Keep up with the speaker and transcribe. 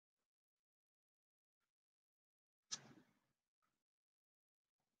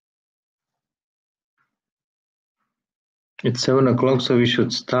It's 7 o'clock, so we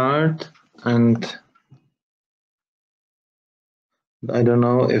should start. And I don't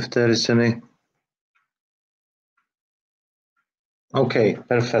know if there is any. Okay,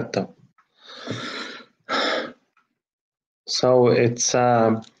 perfetto. So it's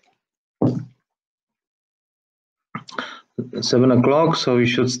 7 o'clock, so we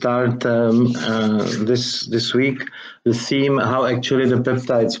should start this week. The theme: how actually the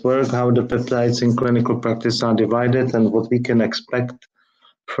peptides work, how the peptides in clinical practice are divided, and what we can expect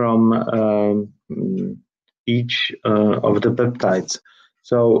from each of the peptides.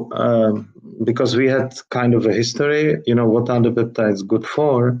 So because we had kind of a history, what are the peptides good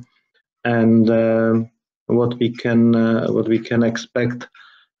for, and what we can expect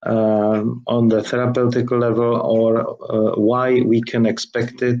on the therapeutic level, or why we can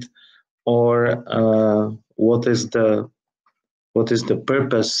expect it, or what is the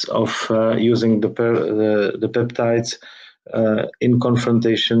purpose of using the peptides in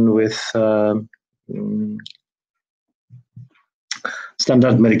confrontation with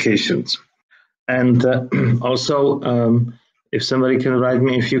standard medications. And also, if somebody can write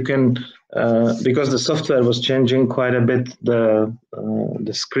me, if you can, because the software was changing quite a bit, the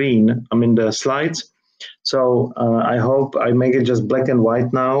screen, the slides. So I hope I make it just black and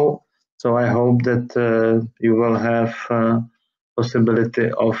white now. So I hope that you will have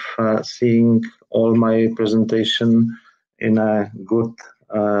possibility of seeing all my presentation in a good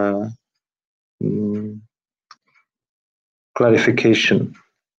clarification.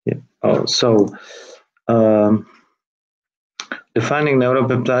 Yeah. Oh, so defining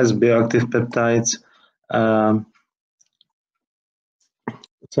neuropeptides, bioactive peptides.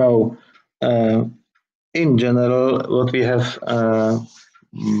 So in general, what we have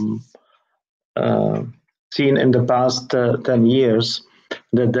seen in the past 10 years,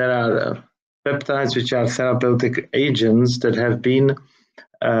 that there are peptides which are therapeutic agents that have been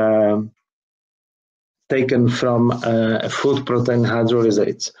taken from food protein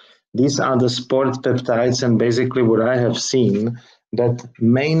hydrolysates. These are the sport peptides, and basically what I have seen, that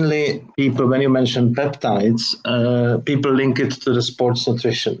mainly people, when you mention peptides, people link it to the sports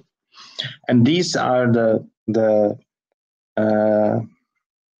nutrition. And these are the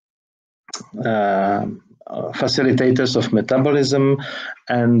facilitators of metabolism,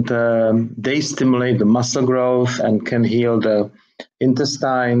 and they stimulate the muscle growth and can heal the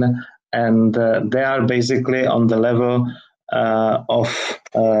intestine, and they are basically on the level of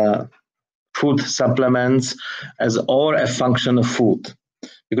food supplements or a function of food,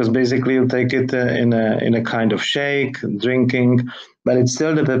 because basically you take it in a kind of shake, drinking, but it's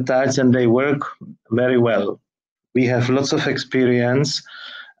still the peptides, and they work very well. We have lots of experience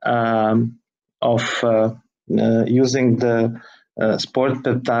of using the sport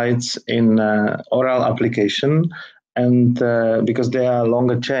peptides in oral application, and because they are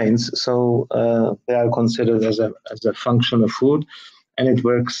longer chains, so they are considered as a function of food, and it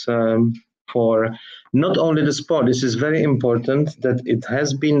works for not only the sport. This is very important, that it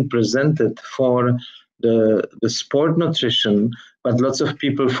has been presented for the sport nutrition, but lots of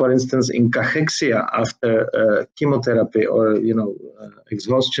people, for instance, in cachexia after chemotherapy, or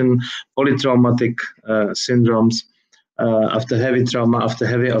exhaustion, polytraumatic syndromes, after heavy trauma, after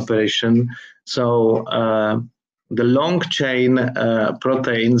heavy operation. So the long chain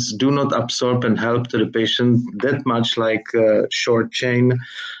proteins do not absorb and help to the patient that much like short chain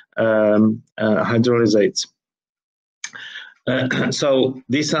hydrolysates. So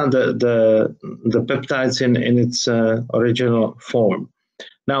these are the peptides in its original form.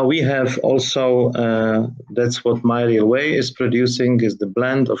 Now we have also, that's what My Real Way is producing, is the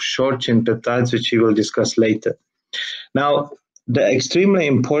blend of short chain peptides, which we will discuss later. Now, the extremely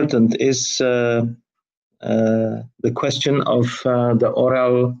important is the question of the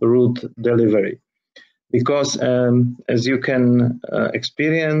oral route delivery, because as you can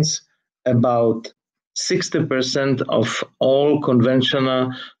experience, about 60% of all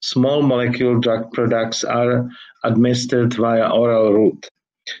conventional small molecule drug products are administered via oral route,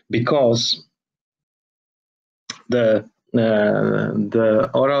 because the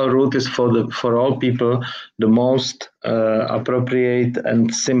oral route is for all people the most appropriate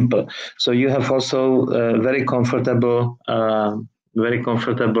and simple. So you have also very comfortable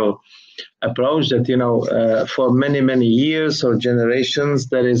approach that for many years or generations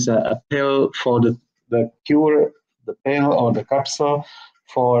there is a pill for the cure, the pill or the capsule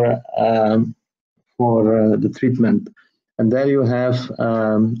for the treatment, and there you have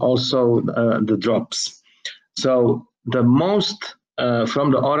also the drops. So the most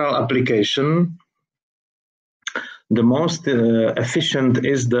from the oral application, the most efficient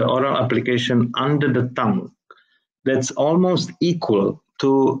is the oral application under the tongue, that's almost equal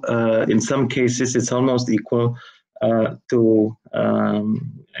to, in some cases, it's almost equal to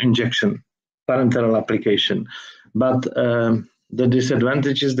injection, parenteral application. But the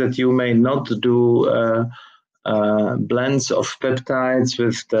disadvantage is that you may not do blends of peptides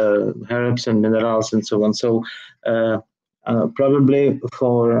with the herbs and minerals and so on. So probably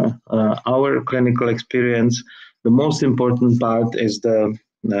for our clinical experience, the most important part is the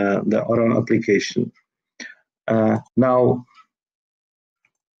oral application. Now,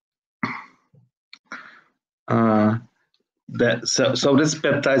 so this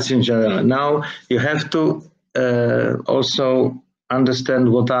peptides in general. Now you have to also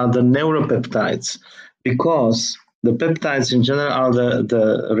understand what are the neuropeptides, because the peptides in general are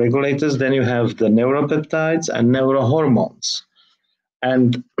the regulators. Then you have the neuropeptides and neurohormones.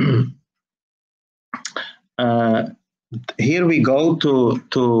 And here we go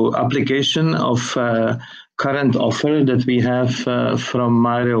to application of current offer that we have from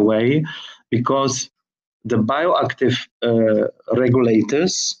MyReWay, because the bioactive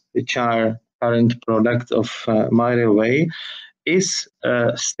regulators, which are current product of MyReWay, is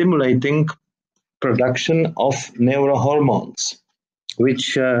stimulating production of neurohormones,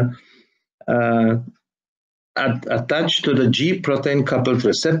 which attached to the G protein coupled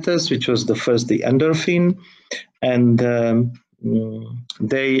receptors, which was the first the endorphin, and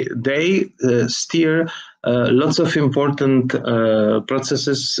they steer lots of important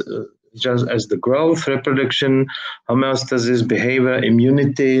processes, just as the growth, reproduction, homeostasis, behavior,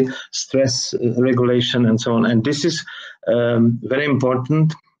 immunity, stress regulation, and so on. And this is very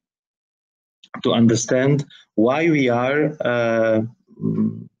important to understand why we are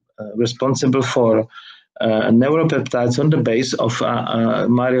responsible for neuropeptides on the base of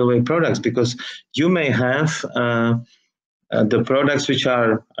MyReWay products, because you may have the products which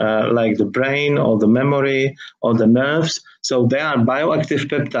are like the brain or the memory or the nerves. So they are bioactive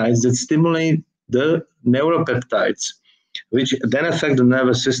peptides that stimulate the neuropeptides, which then affect the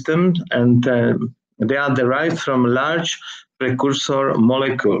nervous system, and they are derived from large precursor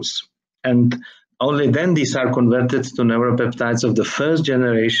molecules. And only then these are converted to neuropeptides of the first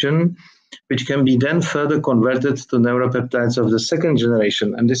generation, which can be then further converted to neuropeptides of the second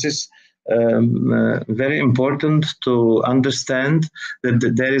generation. And this is very important to understand that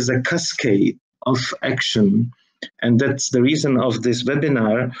there is a cascade of action. And that's the reason of this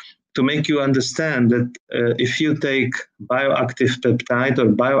webinar, to make you understand that if you take bioactive peptide or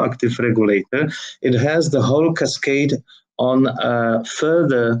bioactive regulator, it has the whole cascade on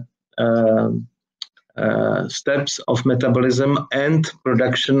further steps of metabolism and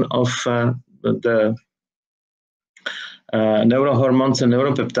production of the neurohormones and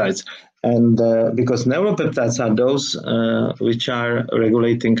neuropeptides. And because neuropeptides are those which are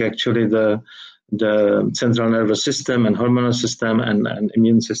regulating actually the central nervous system and hormonal system and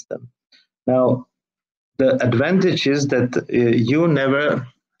immune system. Now, the advantage is that you never,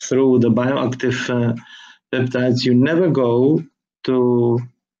 through the bioactive peptides, you never go to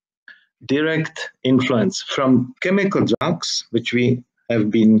direct influence from chemical drugs, which we have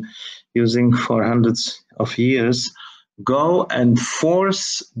been using for hundreds of years, go and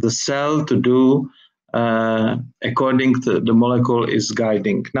force the cell to do according to the molecule is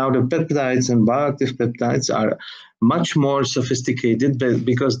guiding. Now, the peptides and bioactive peptides are much more sophisticated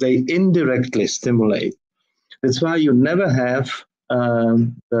because they indirectly stimulate. That's why you never have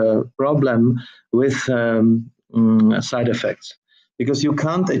the problem with side effects, because you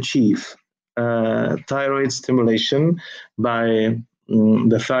can't achieve thyroid stimulation by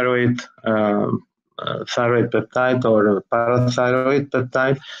the thyroid peptide or parathyroid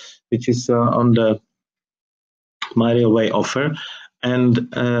peptide, which is on the MyReWay offer, and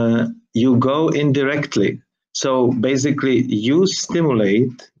you go indirectly. So basically, you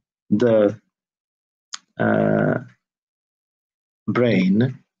stimulate the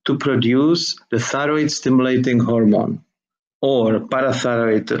brain to produce the thyroid stimulating hormone, or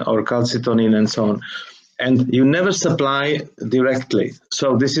parathyroid or calcitonin and so on. And you never supply directly.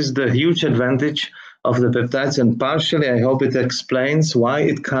 So this is the huge advantage of the peptides, and partially I hope it explains why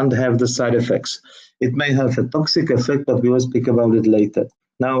it can't have the side effects. It may have a toxic effect, but we will speak about it later.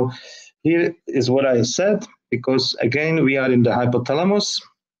 Now, here is what I said, because again, we are in the hypothalamus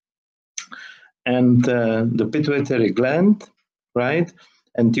and the pituitary gland, right?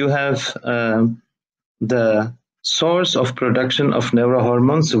 And you have the source of production of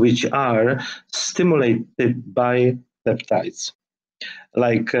neurohormones, which are stimulated by peptides.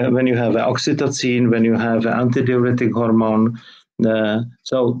 Like when you have oxytocin, when you have antidiuretic hormone.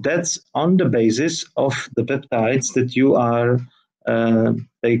 So that's on the basis of the peptides that you are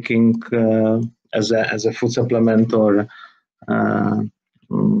taking as a food supplement or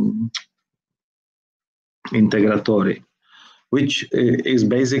integratory, which is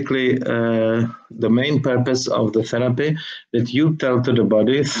basically the main purpose of the therapy, that you tell to the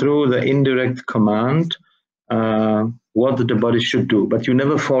body through the indirect command what the body should do, but you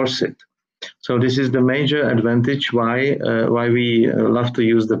never force it. So this is the major advantage why we love to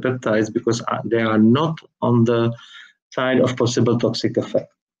use the peptides, because they are not on the side of possible toxic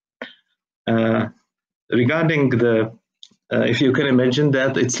effect. Regarding the, if you can imagine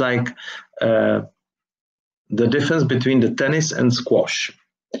that, it's like the difference between the tennis and squash.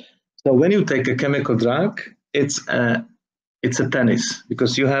 So when you take a chemical drug, it's a tennis,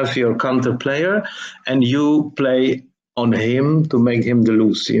 because you have your counter player and you play on him to make him the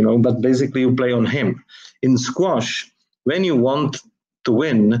loose, but basically you play on him. In squash, when you want to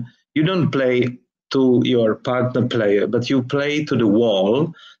win, you don't play to your partner player, but you play to the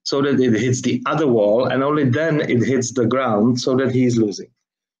wall so that it hits the other wall, and only then it hits the ground so that he's losing.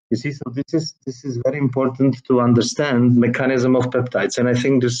 You see, so this is very important to understand mechanism of peptides. And I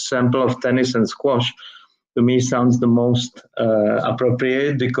think this sample of tennis and squash to me sounds the most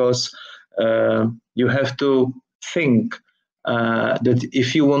appropriate, because you have to think that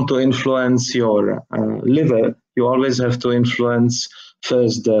if you want to influence your liver, you always have to influence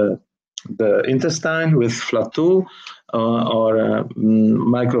first the intestine with FLA2 or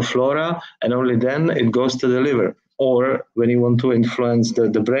microflora, and only then it goes to the liver. Or when you want to influence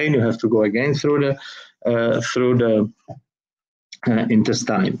the brain, you have to go again through the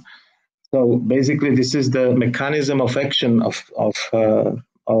intestine. So basically, this is the mechanism of action of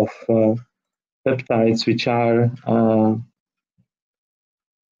peptides, which are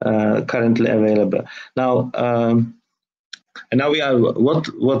currently available. Now, and now we are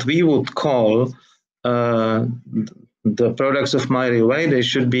what we would call the products of MyReway. They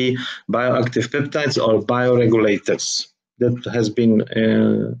should be bioactive peptides or bioregulators. That has been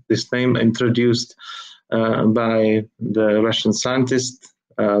this name introduced by the Russian scientist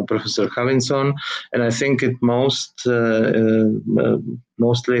Professor Havinson, and I think it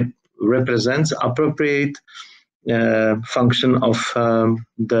mostly represents appropriate function of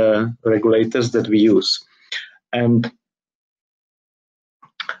the regulators that we use. And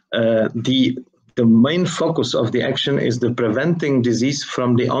the main focus of the action is the preventing disease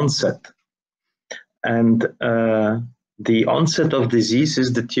from the onset. And the onset of disease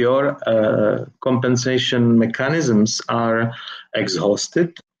is that your compensation mechanisms are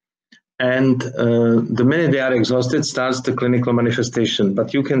exhausted. And the minute they are exhausted starts the clinical manifestation.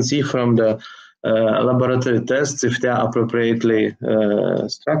 But you can see from the laboratory tests, if they are appropriately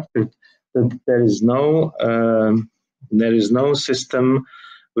structured, that there is no system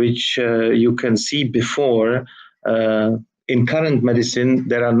which you can see before. In current medicine,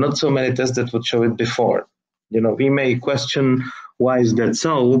 there are not so many tests that would show it before. We may question why is that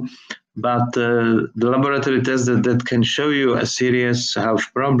so, but the laboratory tests that can show you a serious health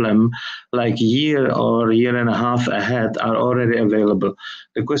problem, like a year or a year and a half ahead, are already available.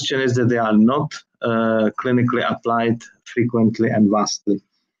 The question is that they are not clinically applied frequently and vastly.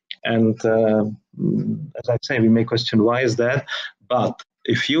 And as I say, we may question why is that, but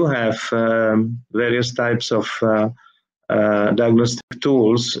if you have various types of diagnostic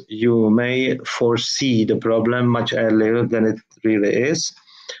tools, you may foresee the problem much earlier than it really is.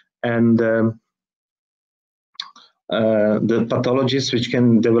 And the pathologies which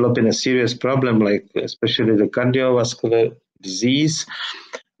can develop in a serious problem, like especially the cardiovascular disease,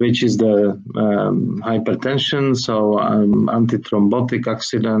 which is the hypertension, so antithrombotic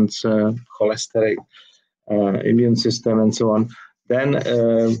accidents, cholesteric, immune system, and so on, then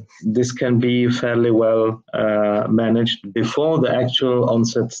this can be fairly well managed before the actual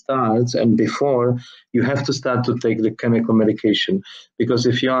onset starts and before you have to start to take the chemical medication. Because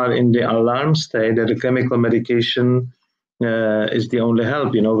if you are in the alarm state, that the chemical medication is the only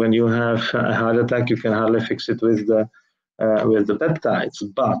help. When you have a heart attack, you can hardly fix it with the peptides,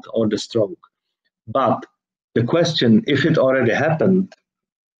 or the stroke. But the question, if it already happened,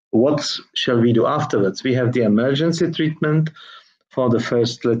 what shall we do afterwards? We have the emergency treatment for the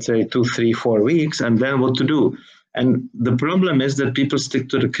first, let's say, 2, 3, 4 weeks, and then what to do? And the problem is that people stick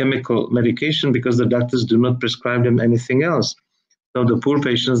to the chemical medication because the doctors do not prescribe them anything else. So the poor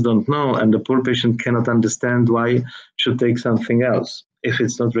patients don't know, and the poor patient cannot understand why should take something else if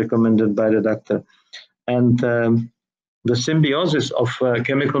it's not recommended by the doctor. And the symbiosis of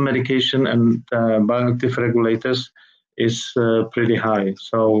chemical medication and bioactive regulators is pretty high.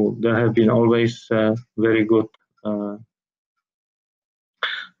 So there have been always very good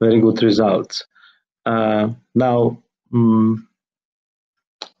results. Now,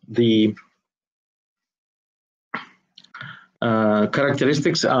 the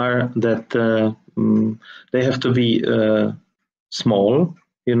characteristics are that they have to be small,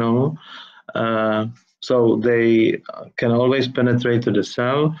 you know, so they can always penetrate to the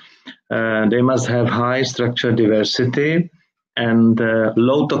cell. They must have high structure diversity and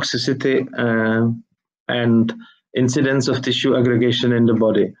low toxicity and incidence of tissue aggregation in the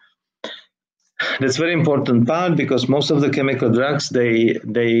body. That's a very important part because most of the chemical drugs, they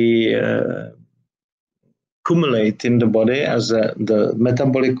accumulate in the body as the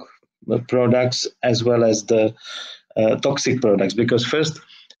metabolic products as well as the toxic products. Because first,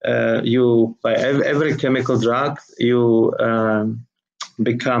 you by every chemical drug, you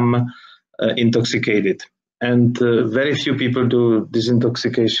become intoxicated, and very few people do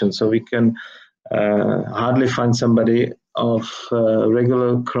disintoxication. So we can hardly find somebody of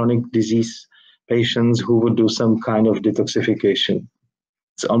regular chronic disease patients who would do some kind of detoxification.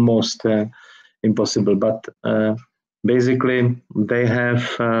 It's almost impossible, but basically they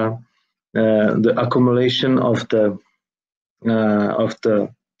have the accumulation of the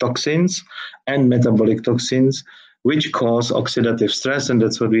toxins and metabolic toxins, which cause oxidative stress, and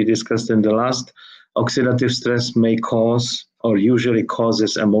that's what we discussed in the last. Oxidative stress may cause, or usually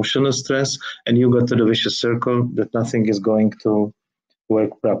causes, emotional stress, and you go to the vicious circle that nothing is going to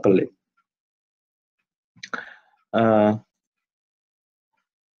work properly.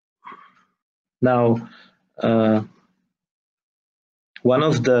 Now, one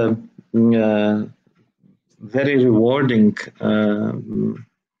of the very rewarding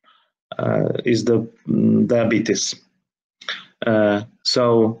is the diabetes.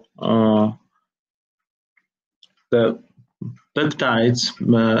 So the peptides,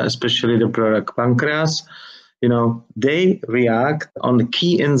 especially the product pancreas, you know, they react on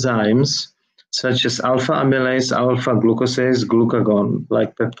key enzymes such as alpha amylase, alpha glucosase, glucagon,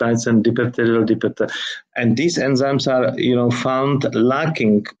 like peptides and dipeptidyl dipeptide. And these enzymes are, you know, found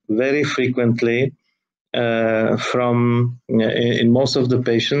lacking very frequently in most of the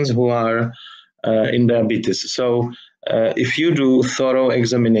patients who are in diabetes. So if you do thorough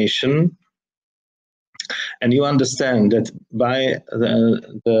examination and you understand that by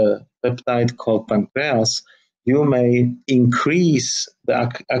the peptide called pancreas, you may increase the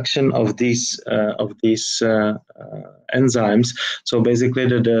action of these enzymes. So basically,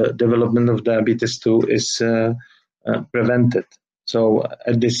 the development of diabetes 2 is prevented. So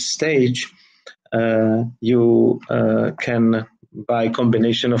at this stage, you can, by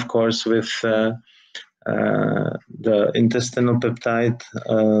combination, of course, with the intestinal peptide,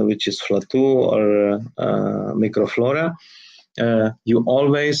 which is FLA2 or microflora, you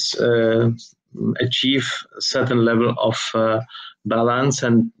always achieve a certain level of balance,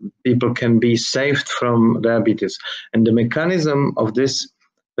 and people can be saved from diabetes. And the mechanism of this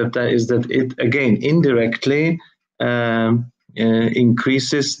peptide is that it, again, indirectly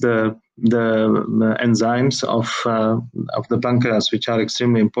increases the enzymes of the pancreas, which are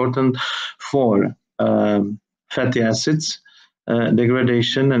extremely important for fatty acids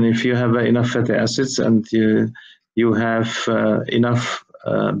degradation. And if you have enough fatty acids and you have enough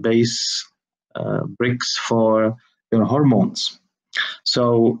base bricks for your hormones.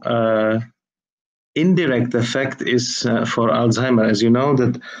 So indirect effect is for Alzheimer. As you know,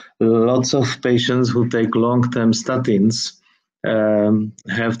 that lots of patients who take long-term statins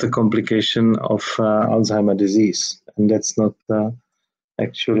have the complication of Alzheimer disease, and that's not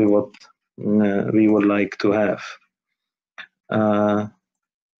actually what we would like to have.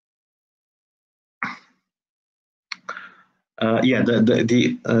 Yeah,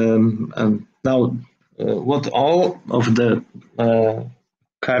 now what all of the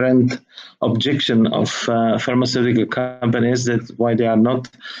current objection of pharmaceutical companies, that why they are not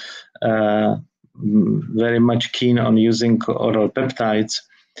very much keen on using oral peptides,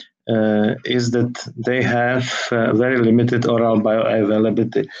 is that they have very limited oral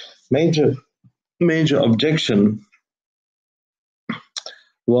bioavailability. Major objection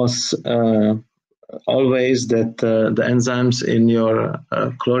was always that the enzymes in your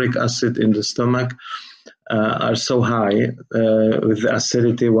chloric acid in the stomach are so high with the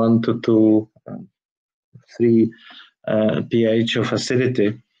acidity 1 to 3 pH of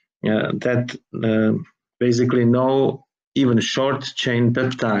acidity that basically no even short chain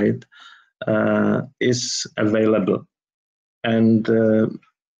peptide is available. And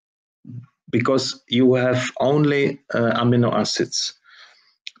because you have only amino acids.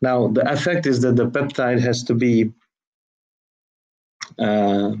 Now, the effect is that the peptide has to be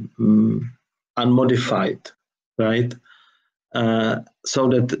unmodified, right? So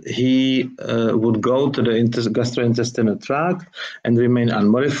that he would go to the gastrointestinal tract and remain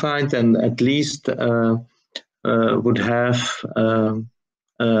unmodified, and at least would have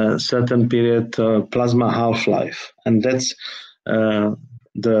a certain period plasma half-life, and that's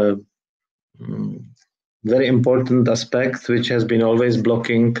the very important aspect which has been always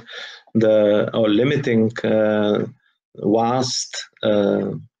blocking or limiting vast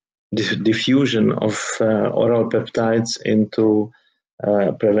diffusion of oral peptides into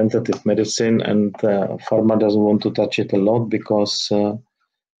preventative medicine, and pharma doesn't want to touch it a lot because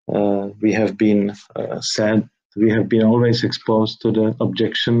we have been always exposed to the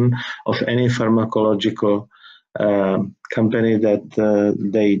objection of any pharmacological company that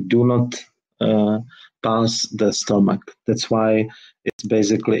they do not pass the stomach. That's why it's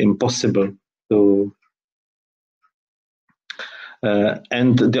basically impossible to.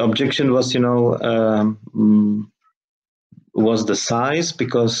 And the objection was, was the size,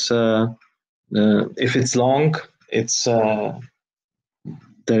 because if it's long, it's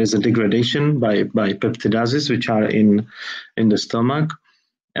there is a degradation by peptidases, which are in the stomach.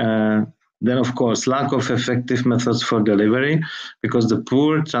 Then, of course, lack of effective methods for delivery, because the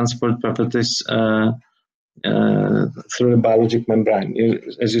poor transport properties through the biologic membrane.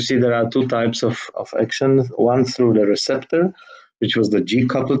 As you see, there are two types of action: one through the receptor, which was the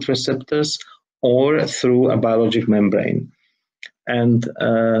G-coupled receptors, or through a biologic membrane. And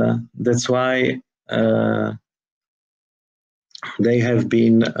that's why they have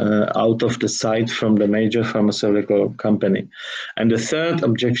been out of the sight from the major pharmaceutical company. And the third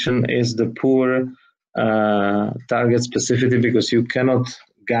objection is the poor target specificity, because you cannot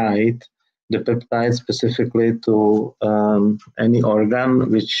guide the peptide specifically to any organ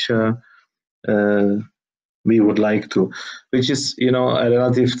which we would like to, which is, a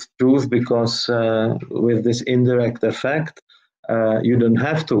relative truth, because with this indirect effect, you don't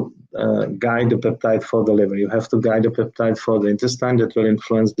have to guide the peptide for the liver. You have to guide the peptide for the intestine, that will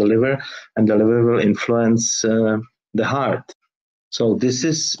influence the liver, and the liver will influence the heart. So this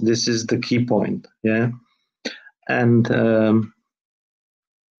is the key point, yeah. And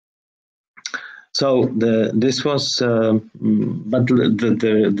so this was, but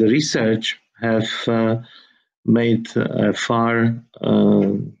the research have made far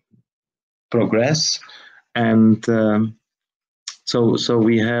progress, and so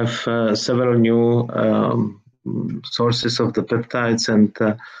we have several new sources of the peptides, and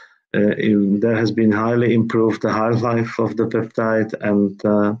there has been highly improved the half-life of the peptide, and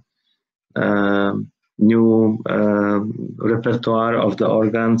new repertoire of the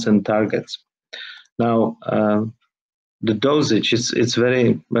organs and targets. Now, the dosage, it's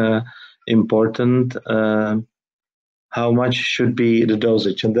very important how much should be the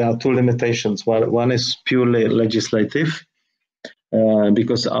dosage, and there are two limitations. One is purely legislative,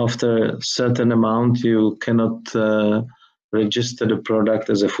 because after a certain amount you cannot register the product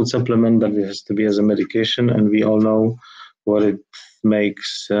as a food supplement, but it has to be as a medication, and we all know what it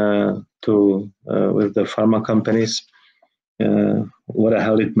makes with the pharma companies, what the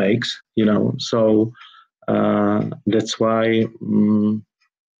hell it makes, so that's why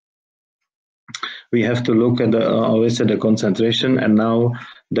we have to look at always at the concentration. And now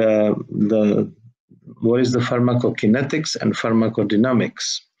what is the pharmacokinetics and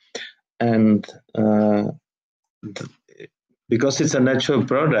pharmacodynamics, and because it's a natural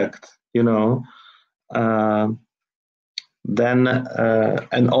product, then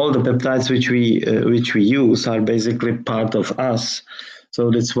and all the peptides which we use are basically part of us.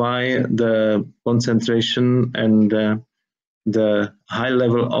 So that's why the concentration and the high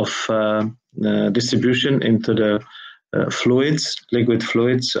level of distribution into the liquid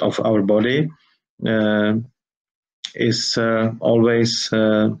fluids of our body is always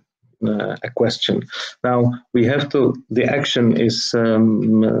a question. Now we have to, the action is,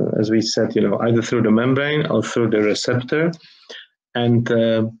 as we said, either through the membrane or through the receptor, and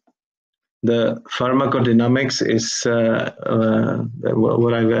the pharmacodynamics is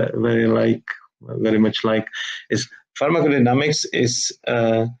what I very much like is pharmacodynamics is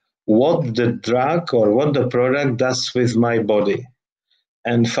what the drug or what the product does with my body,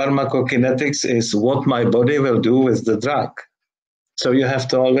 and pharmacokinetics is what my body will do with the drug. So you have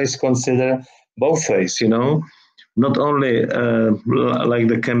to always consider both ways, not only like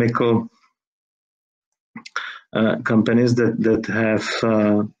the chemical companies that have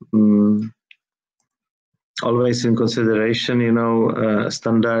always in consideration,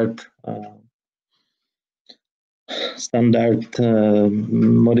 standard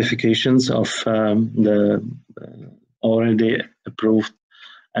modifications of the already approved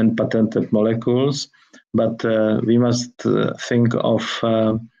and patented molecules, but we must think of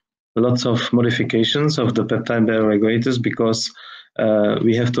lots of modifications of the peptide bioregulators, because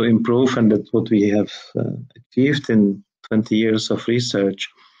we have to improve, and that's what we have achieved in 20 years of research.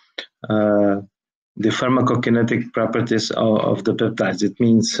 The pharmacokinetic properties of the peptides. It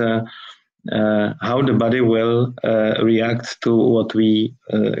means how the body will react to what we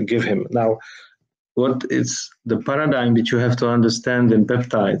give him. Now, what is the paradigm which you have to understand in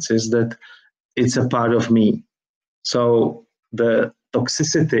peptides is that it's a part of me. So the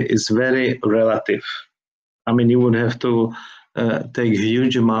toxicity is very relative. I mean, you would have to take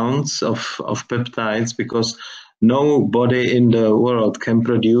huge amounts of peptides, because nobody in the world can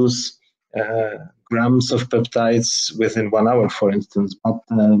produce grams of peptides within 1 hour, for instance. But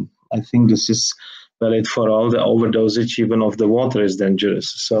I think this is valid for all. The overdosage even of the water is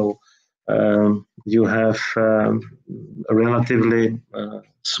dangerous. So you have a relatively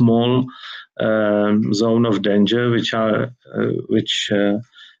small zone of danger, which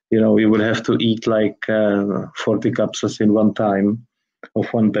you would have to eat like 40 capsules in one time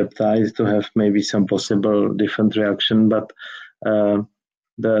of one peptide to have maybe some possible different reaction. But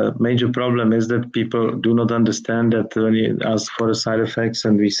the major problem is that people do not understand that when you ask for the side effects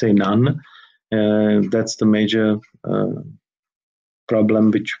and we say none, that's the major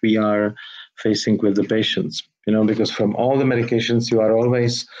problem which we are facing with the patients. Because from all the medications, you are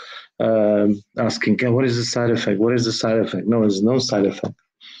always asking, what is the side effect? What is the side effect? No, there's no side effect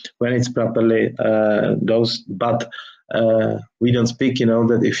when it's properly dosed. But we don't speak,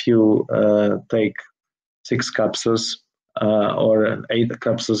 that if you take 6 capsules or 8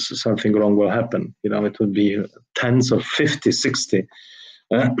 capsules, something wrong will happen. It would be tens of 50, 60.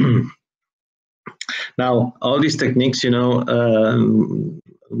 Now, all these techniques,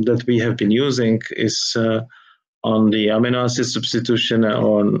 that we have been using is on the amino acid substitution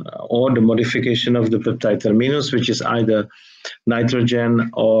or the modification of the peptide terminus, which is either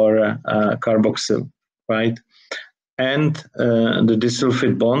nitrogen or carboxyl, right? And the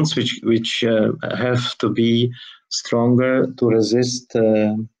disulfide bonds, which have to be stronger to resist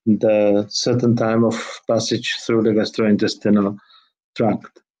the certain time of passage through the gastrointestinal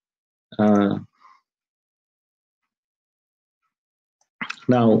tract.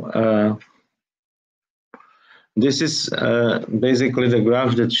 Now, this is basically the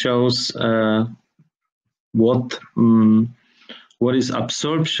graph that shows what is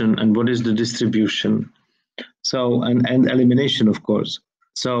absorption and what is the distribution. So, and elimination, of course.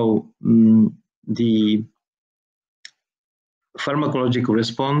 So the pharmacological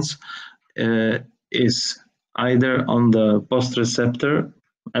response is either on the post-receptor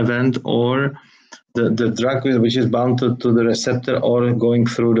event or the drug which is bound to the receptor or going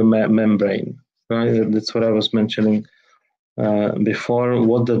through the membrane. Right? That's what I was mentioning before,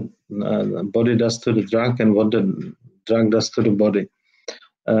 what the body does to the drug and what the drug does to the body.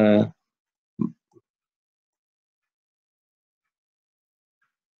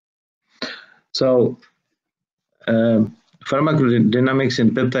 So pharmacodynamics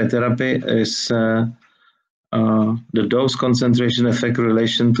in peptide therapy is the dose concentration effect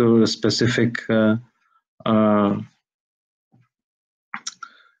relation to a specific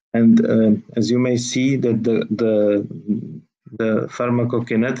and as you may see that the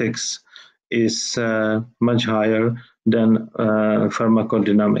pharmacokinetics is much higher than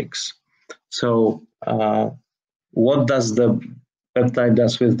pharmacodynamics. So what does the peptide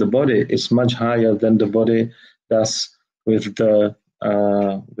does with the body is much higher than the body does with the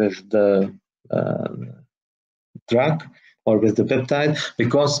drug or with the peptide,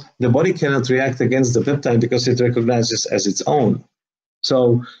 because the body cannot react against the peptide because it recognizes as its own.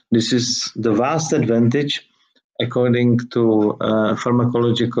 So this is the vast advantage, according to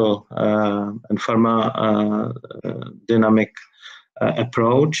pharmacological and pharmacodynamic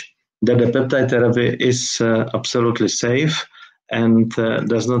approach, that the peptide therapy is absolutely safe and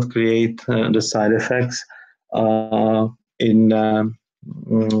does not create the side effects and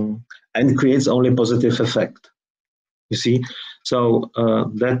creates only positive effect. You see, so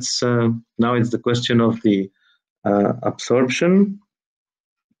that's now it's the question of the absorption.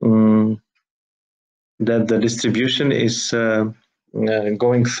 That the distribution is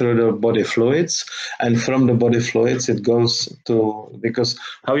going through the body fluids, and from the body fluids it goes to, because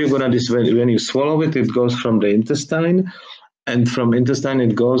how you're gonna when you swallow it, it goes from the intestine, and from intestine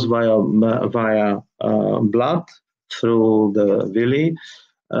it goes via blood through the villi,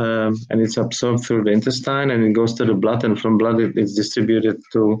 and it's absorbed through the intestine, and it goes to the blood, and from blood it's distributed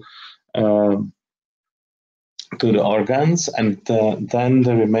to the organs, and then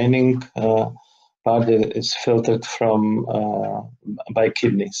the remaining part is filtered from by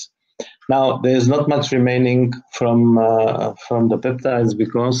kidneys. Now there is not much remaining from the peptides,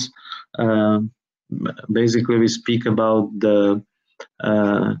 because basically we speak about the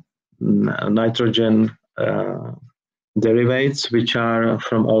nitrogen derivatives, which are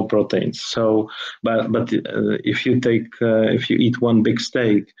from all proteins. So, but if you eat one big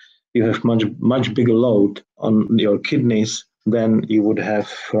steak, you have much bigger load on your kidneys than you would have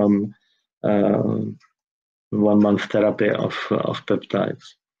from 1 month therapy of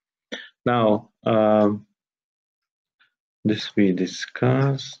peptides. Now, this we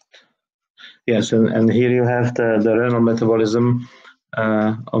discussed. Yes, and here you have the renal metabolism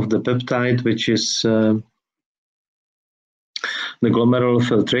of the peptide, which is the glomerular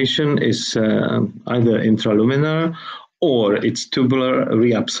filtration is either intraluminar, or it's tubular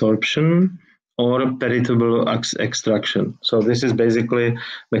reabsorption, or peritubular extraction. So this is basically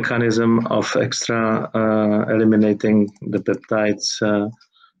mechanism of extra eliminating the peptides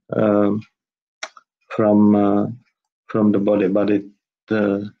from the body, but it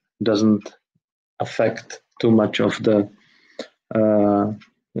doesn't affect too much of the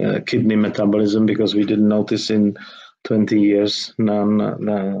kidney metabolism, because we didn't notice in 20 years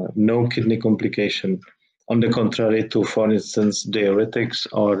no kidney complication. On the contrary to, for instance, diuretics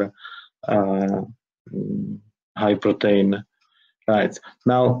or high protein. Right.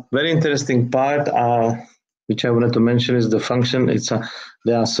 Now, very interesting part which I wanted to mention is the function.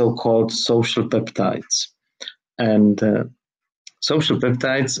 They are so-called social peptides. And social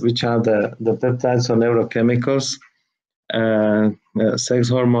peptides, which are the peptides or neurochemicals, sex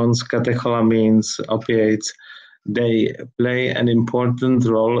hormones, catecholamines, opiates, they play an important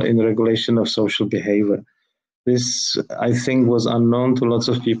role in regulation of social behavior. This, I think, was unknown to lots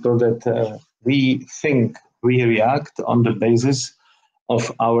of people, that we think we react on the basis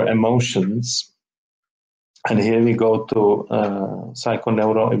of our emotions. And here we go to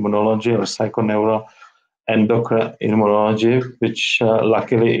psychoneuroimmunology or psychoneuroendocrinology, which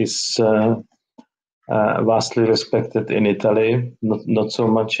luckily is vastly respected in Italy, not so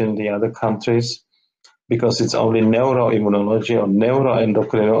much in the other countries, because it's only neuroimmunology or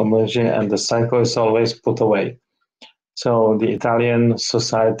neuroendocrinology, and the psycho is always put away. So the Italian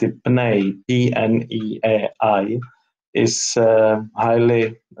society PNEI, P-N-E-A-I, is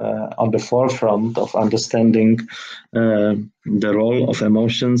highly on the forefront of understanding the role of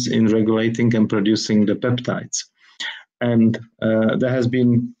emotions in regulating and producing the peptides. And there has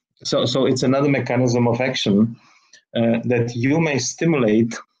been, so it's another mechanism of action that you may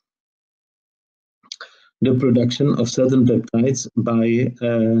stimulate the production of certain peptides by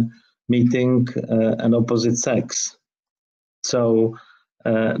meeting an opposite sex. So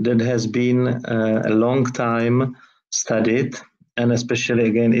that has been a long time studied, and especially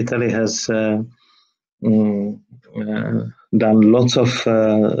again, Italy has done lots of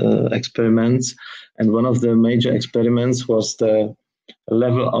experiments, and one of the major experiments was the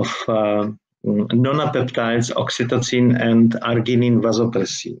level of nonapeptides, oxytocin and arginine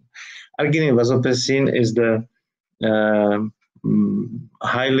vasopressin. Arginine vasopressin is the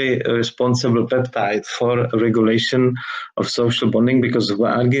highly responsible peptide for regulation of social bonding, because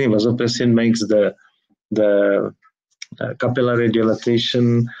arginine vasopressin makes the capillary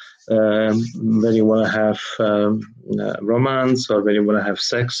dilatation when you want to have romance or when you want to have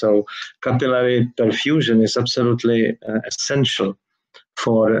sex. So capillary perfusion is absolutely essential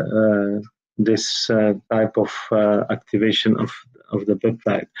for this type of activation of the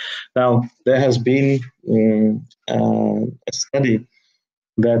peptide. Now, there has been a study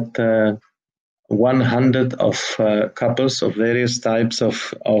that 100 of couples of various types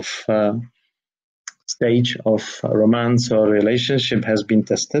of stage of romance or relationship has been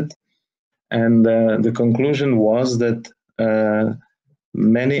tested, and the conclusion was that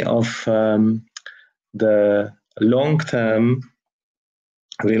many of the long-term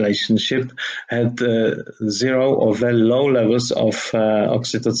relationship had zero or very low levels of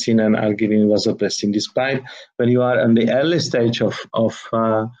oxytocin and arginine vasopressin, despite when you are in the early stage of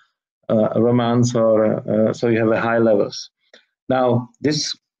romance, or so you have a high levels. Now,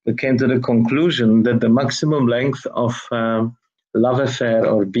 this came to the conclusion that the maximum length of love affair,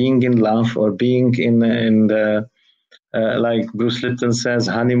 or being in love, or being in the like Bruce Lipton says,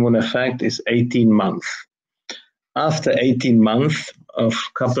 honeymoon effect, is 18 months. After 18 months of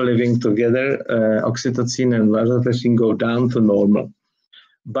couple living together, oxytocin and vasopressin go down to normal.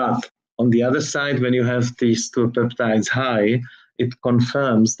 But on the other side, when you have these two peptides high, it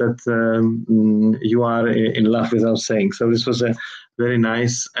confirms that you are in love without saying. So this was a very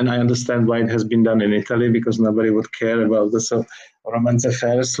nice, and I understand why it has been done in Italy, because nobody would care about this romance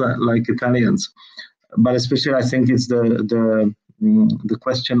affairs like Italians. But especially, I think it's the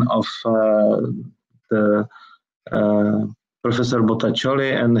question of the Professor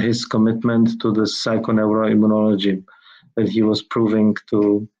Bottaccioli and his commitment to the psychoneuroimmunology. that he was proving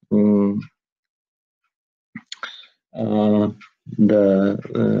to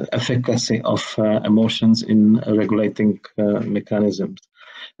the efficacy of emotions in regulating mechanisms.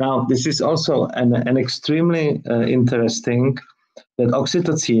 Now, this is also an extremely interesting that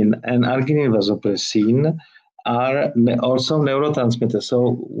oxytocin and arginine vasopressin are also neurotransmitters.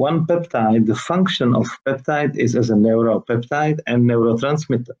 So one peptide, the function of peptide is as a neuropeptide and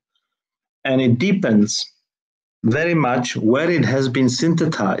neurotransmitter. And it depends very much where it has been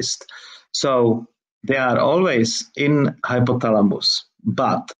synthesized. So they are always in hypothalamus,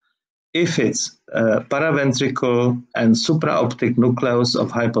 but if it's paraventricle and supraoptic nucleus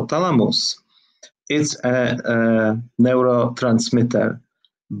of hypothalamus, it's a neurotransmitter.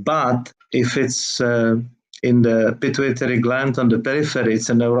 But if it's in the pituitary gland on the periphery, it's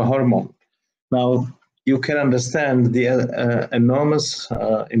a neurohormone. Now, you can understand the enormous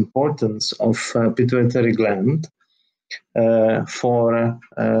importance of pituitary gland for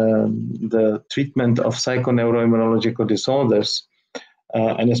the treatment of psychoneuroimmunological disorders,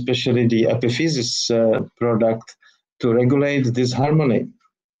 and especially the epiphysis product to regulate this harmony.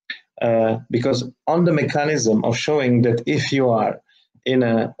 Because on the mechanism of showing that if you are in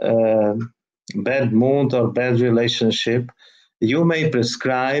a bad mood or bad relationship, you may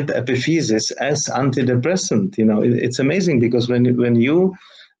prescribe epiphysis as antidepressant. You know, it's amazing because when you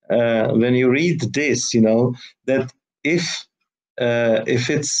read this, you know that if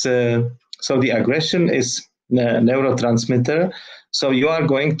it's so the aggression is neurotransmitter, so you are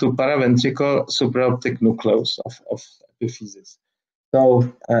going to paraventricle supraoptic nucleus of epiphysis.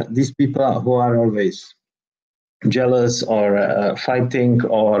 So these people who are always jealous or fighting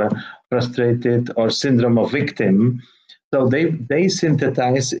or frustrated or syndrome of victim, so they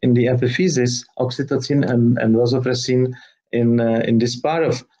synthesize in the epiphysis oxytocin and vasopressin in this part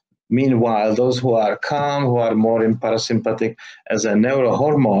of. Meanwhile, those who are calm, who are more in parasympathetic as a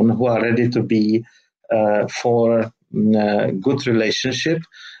neurohormone, who are ready to be for good relationship,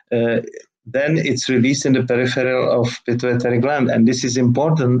 then it's released in the peripheral of pituitary gland. And this is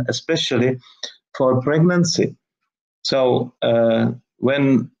important, especially for pregnancy. So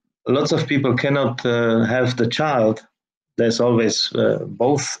when lots of people cannot have the child, there's always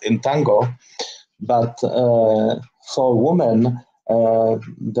both in tango, but for women,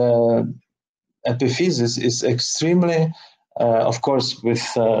 the epiphysis is extremely, of course, with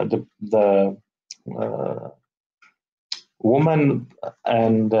the woman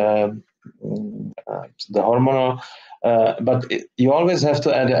and the hormonal, but you always have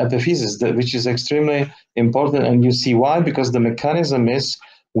to add the epiphysis, which is extremely important. And you see why? Because the mechanism is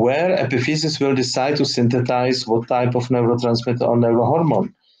where epiphysis will decide to synthesize what type of neurotransmitter or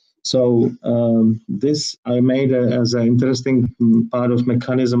neurohormone. So this I made as an interesting part of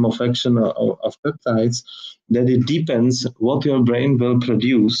mechanism of action of peptides, that it depends what your brain will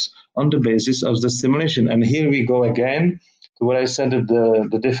produce on the basis of the stimulation. And here we go again to what I said,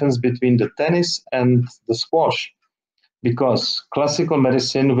 the difference between the tennis and the squash, because classical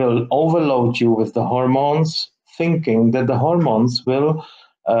medicine will overload you with the hormones, thinking that the hormones will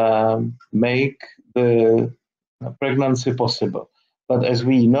make the pregnancy possible. But as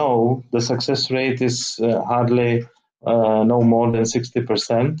we know, the success rate is hardly no more than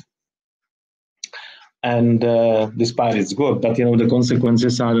 60%. And despite it's good, but you know the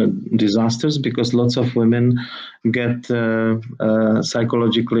consequences are disastrous because lots of women get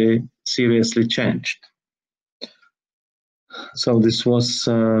psychologically seriously changed. So this was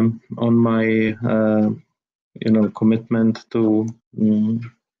on my commitment to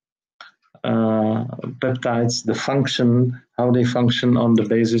peptides, the function, how they function on the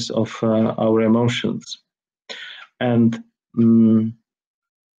basis of our emotions. And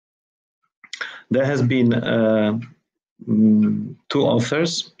there has been two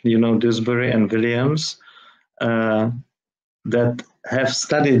authors, Dewsbury and Williams, that have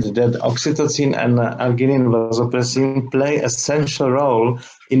studied that oxytocin and arginine vasopressin play an essential role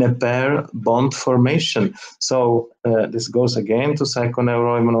in a pair bond formation. So this goes again to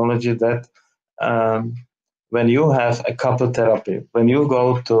psychoneuroimmunology, that when you have a couple therapy, when you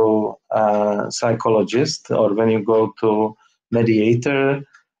go to a psychologist or when you go to mediator,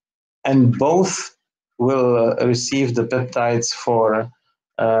 and both will receive the peptides for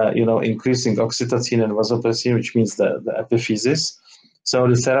increasing oxytocin and vasopressin, which means the epiphysis. So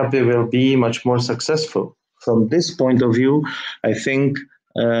the therapy will be much more successful. From this point of view, I think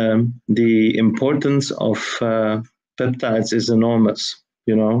the importance of peptides is enormous,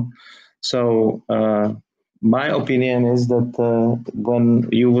 So my opinion is that when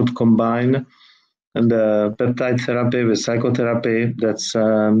you would combine the peptide therapy with psychotherapy, that's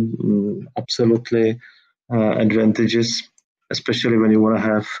absolutely advantages, especially when you want to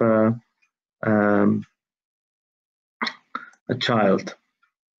have a child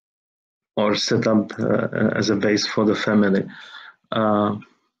or set up as a base for the family.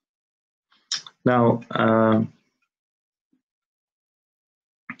 Now,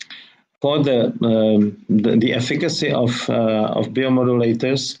 for the efficacy of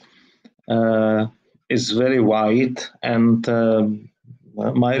biomodulators is very wide, and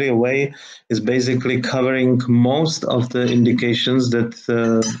MyRealWay is basically covering most of the indications that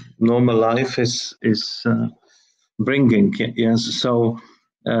normal life is bringing. Yes, so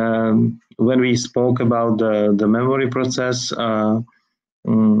when we spoke about the memory process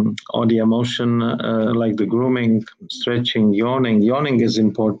or the emotion, like the grooming, stretching, yawning. Yawning is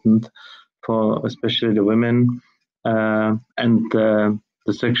important for especially the women, and the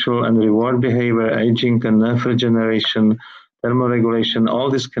sexual and reward behavior, aging and nerve regeneration, thermoregulation,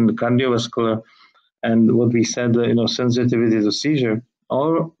 all this can cardiovascular, and what we said, sensitivity to seizure,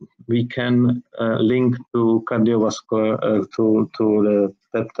 or we can link to cardiovascular to the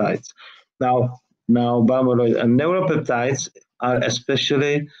peptides. Now Biomodulation and neuropeptides are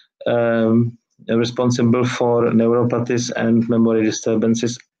especially responsible for neuropathies and memory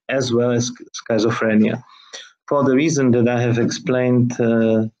disturbances, as well as schizophrenia, for the reason that I have explained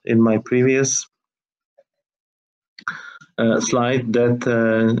in my previous slide, that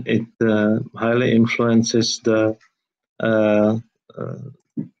it highly influences the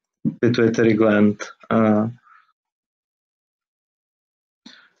pituitary gland.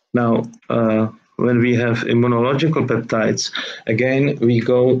 Now, when we have immunological peptides, again, we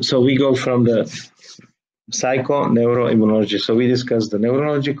go from the psycho-neuroimmunology. So we discussed the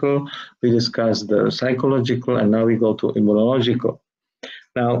neurological, we discussed the psychological, and now we go to immunological.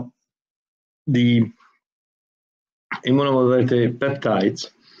 Now, the immunomodulatory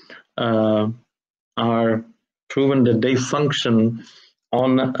peptides are proven that they function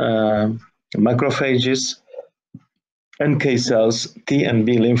on macrophages, NK cells, T and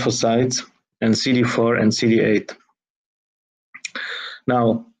B lymphocytes, and CD4 and CD8.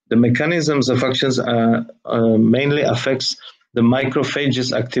 Now, the mechanisms of actions mainly affects the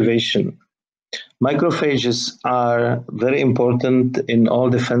macrophages activation. Macrophages are very important in all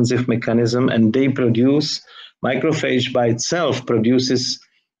defensive mechanism, and they produce, macrophage by itself produces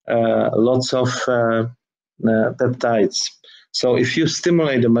lots of peptides. So if you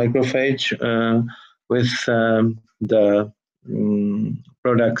stimulate the macrophage with the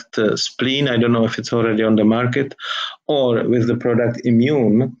product spleen, I don't know if it's already on the market, or with the product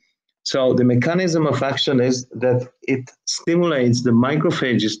immune. So the mechanism of action is that it stimulates the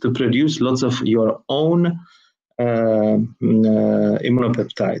macrophages to produce lots of your own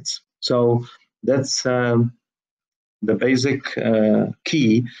immunopeptides. So that's the basic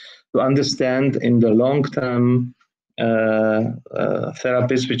key to understand in the long-term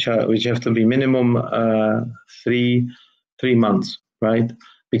therapies, which have to be minimum 3 months, right?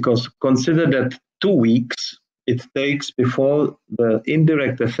 Because consider that 2 weeks it takes before the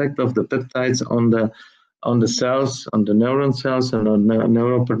indirect effect of the peptides on the cells, on the neuron cells, and on the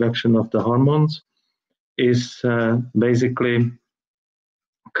neuroproduction of the hormones is basically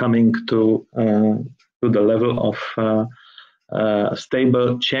coming to the level of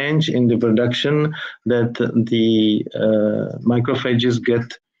stable change in the production, that the macrophages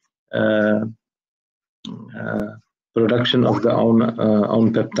get production of their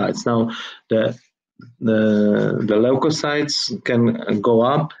own peptides. Now, the leukocytes can go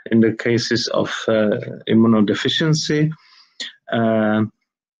up in the cases of immunodeficiency,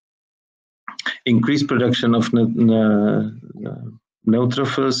 increased production of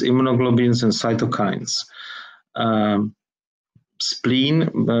neutrophils, immunoglobulins, and cytokines. Spleen,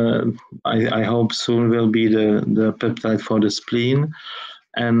 I hope soon will be the peptide for the spleen,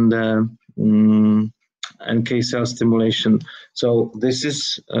 and NK cell stimulation. So this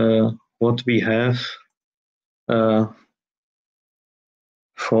is what we have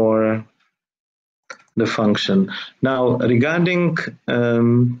for the function. Now, regarding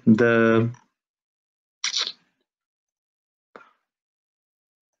the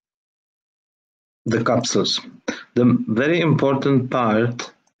capsules, the very important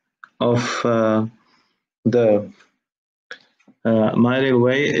part of the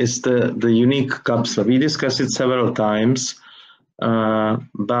MyRealWay is the unique capsule. We discussed it several times,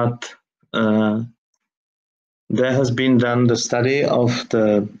 but there has been done the study of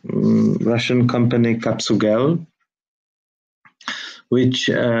the Russian company Capsugel, which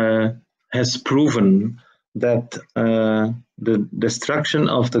has proven that the destruction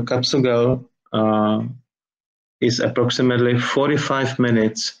of the Capsugel is approximately 45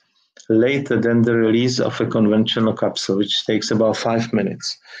 minutes later than the release of a conventional capsule, which takes about 5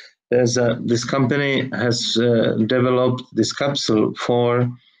 minutes. This company has developed this capsule for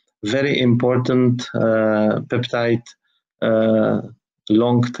very important peptide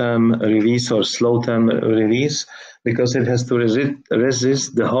long-term release or slow-term release, because it has to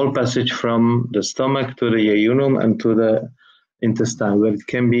resist the whole passage from the stomach to the jejunum and to the intestine, where it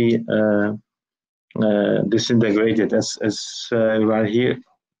can be disintegrated, as right here,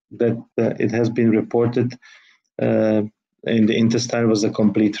 that it has been reported in the intestine was a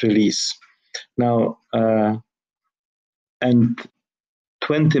complete release. Now, and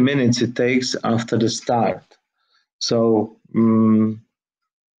 20 minutes it takes after the start. So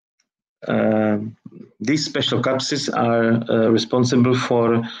these special capsules are responsible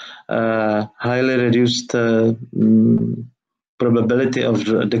for highly reduced probability of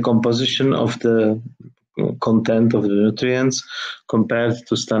the decomposition of the content of the nutrients compared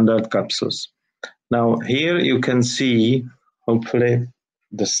to standard capsules. Now here you can see, hopefully,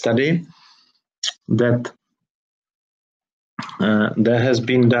 the study that there has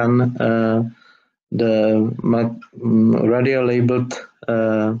been done the radio-labeled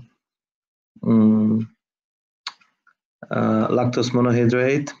lactose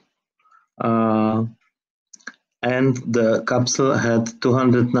monohydrate, and the capsule had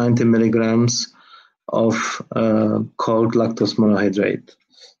 290 milligrams of cold lactose monohydrate.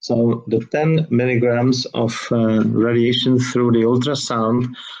 So the 10 milligrams of radiation through the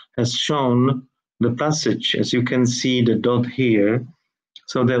ultrasound has shown the passage, as you can see the dot here.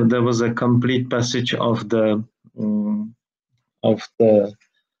 So there was a complete passage of the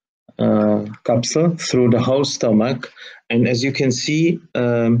capsule through the whole stomach, and as you can see,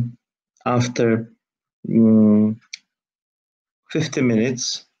 after 50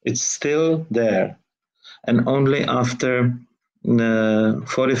 minutes, it's still there, and only after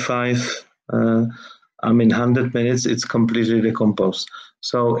 100 minutes, it's completely decomposed.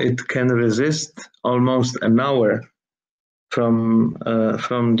 So it can resist almost an hour from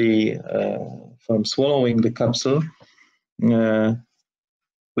swallowing the capsule,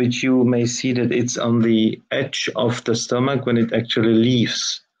 which you may see that it's on the edge of the stomach when it actually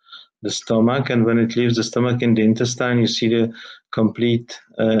leaves the stomach, and when it leaves the stomach in the intestine, you see the complete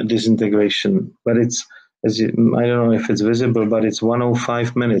disintegration. But it's, I don't know if it's visible, but it's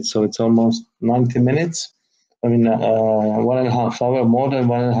 105 minutes, so it's almost 90 minutes. I mean, 1.5 hour, more than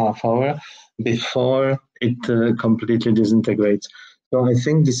 1.5 hour before it completely disintegrates. So I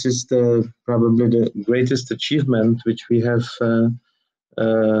think this is probably the greatest achievement which we have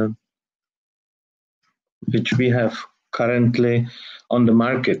currently on the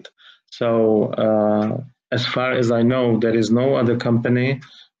market. So as far as I know, there is no other company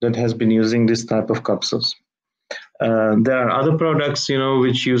that has been using this type of capsules. There are other products,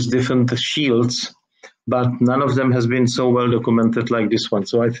 which use different shields, but none of them has been so well documented like this one.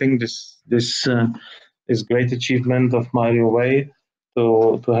 So I think this is great achievement of MyRealWay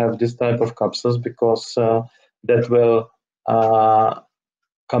to have this type of capsules, because that will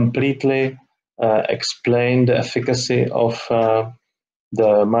completely explain the efficacy of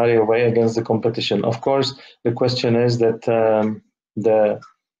the MyRealWay against the competition. Of course, the question is that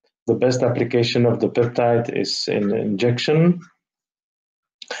the best application of the peptide is in injection,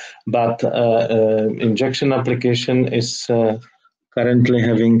 but injection application is currently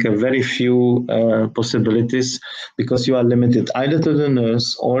having a very few possibilities, because you are limited either to the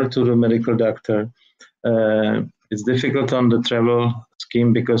nurse or to the medical doctor. It's difficult on the travel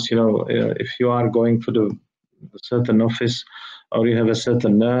scheme, because if you are going to the certain office, or you have a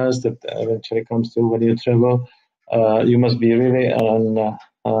certain nurse that eventually comes to when you travel, you must be really a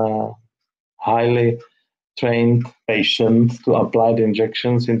highly trained patient to apply the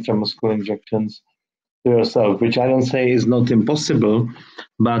injections, intramuscular injections, to yourself, which I don't say is not impossible,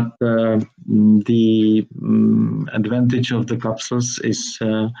 but the advantage of the capsules is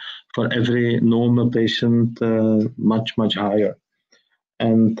for every normal patient much, much higher.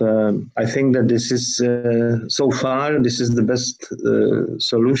 And I think that this is, so far, this is the best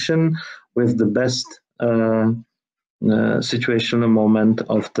solution with the best situational moment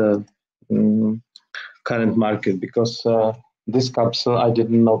of the current market, because this capsule I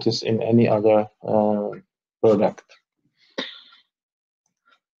didn't notice in any other product.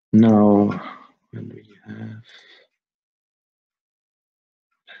 Now, when we have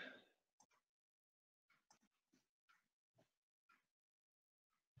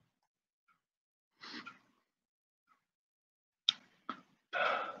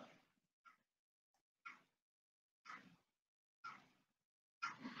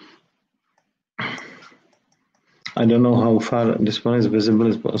I don't know how far this one is visible.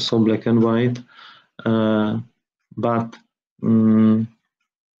 It's also black and white, but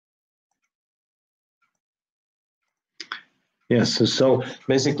yes. So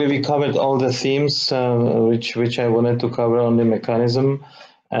basically, we covered all the themes which I wanted to cover on the mechanism.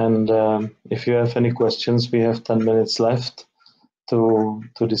 And if you have any questions, we have 10 minutes left to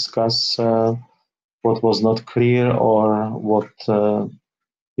discuss what was not clear or what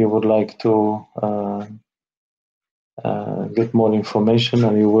you would like to get more information,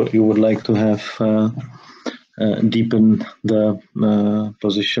 and you would like to have deepen the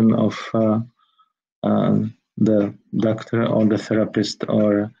position of the doctor or the therapist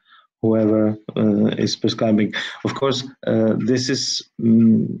or whoever is prescribing. Of course, this is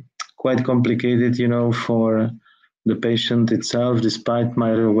quite complicated, you know, for the patient itself. Despite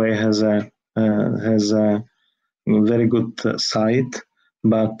MyReway has a very good site,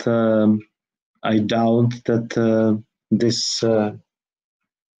 but I doubt that this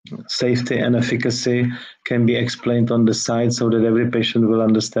safety and efficacy can be explained on the site so that every patient will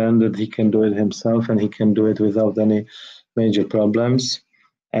understand that he can do it himself and he can do it without any major problems.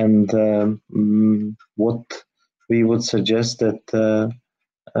 And what we would suggest that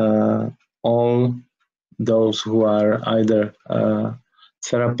all those who are either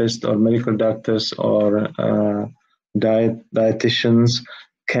therapists or medical doctors or dietitians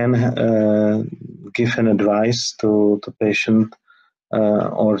can give an advice to patient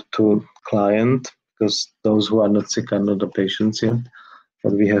or to client, because those who are not sick are not the patients yet,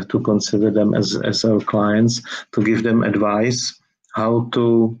 but we have to consider them as our clients, to give them advice how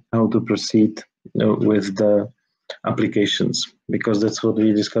to proceed with the applications, because that's what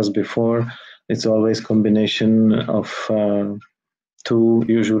we discussed before. It's always combination of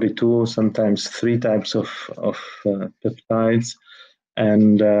usually two, sometimes three types of peptides,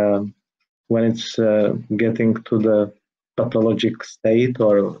 and when it's getting to the pathologic state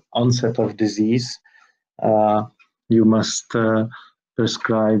or onset of disease, you must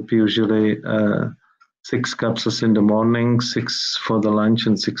prescribe usually 6 capsules in the morning, 6 for the lunch,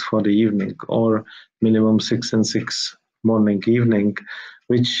 and 6 for the evening, or minimum 6 and 6 morning, evening,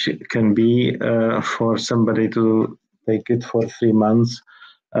 which can be for somebody to take it for 3 months,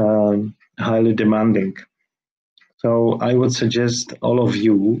 highly demanding. So I would suggest all of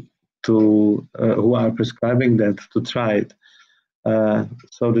you to who are prescribing that to try it,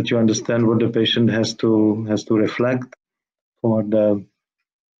 so that you understand what the patient has to reflect for the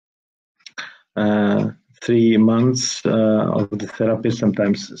 3 months of the therapy,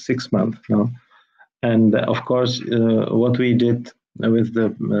 sometimes 6 months. No? And of course, what we did with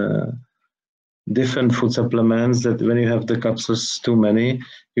the different food supplements, that when you have the capsules too many,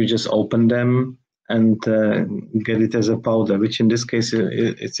 you just open them and get it as a powder, which in this case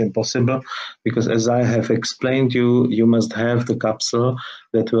it's impossible, because as I have explained you must have the capsule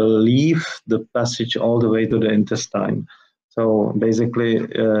that will leave the passage all the way to the intestine. So basically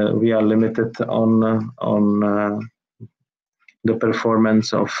we are limited on the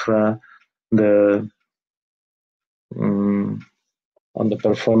performance of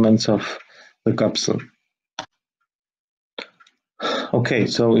the capsule. Okay,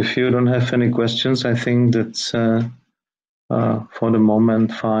 so if you don't have any questions, I think that's for the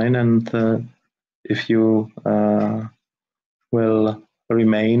moment fine. And if you will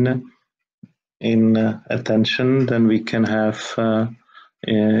remain in attention, then we can have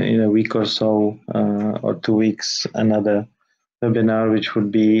in a week or so or 2 weeks another webinar, which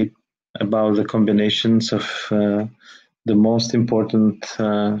would be about the combinations of the most important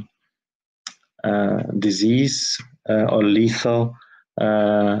disease or lethal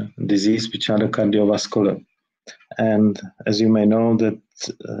disease, which are the cardiovascular. And as you may know, that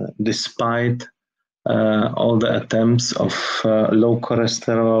despite all the attempts of low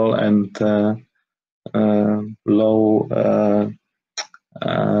cholesterol and low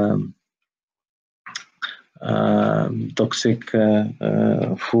toxic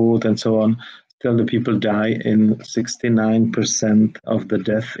food and so on, still the people die. In 69% of the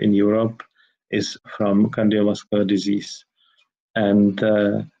death in Europe is from cardiovascular disease, and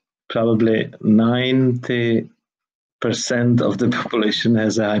probably 90% of the population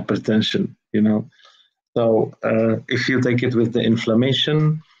has a hypertension, you know. So if you take it with the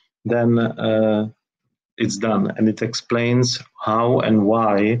inflammation, then it's done, and it explains how and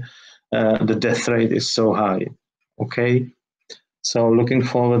why the death rate is so high. Okay, so looking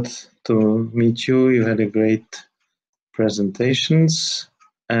forward to meet you. You had a great presentations,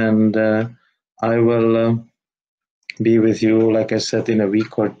 and I will be with you, like I said, in a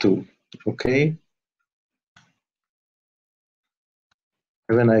week or 2. Okay,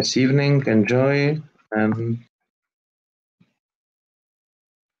 have a nice evening, enjoy, and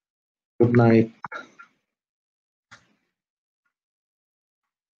Good night.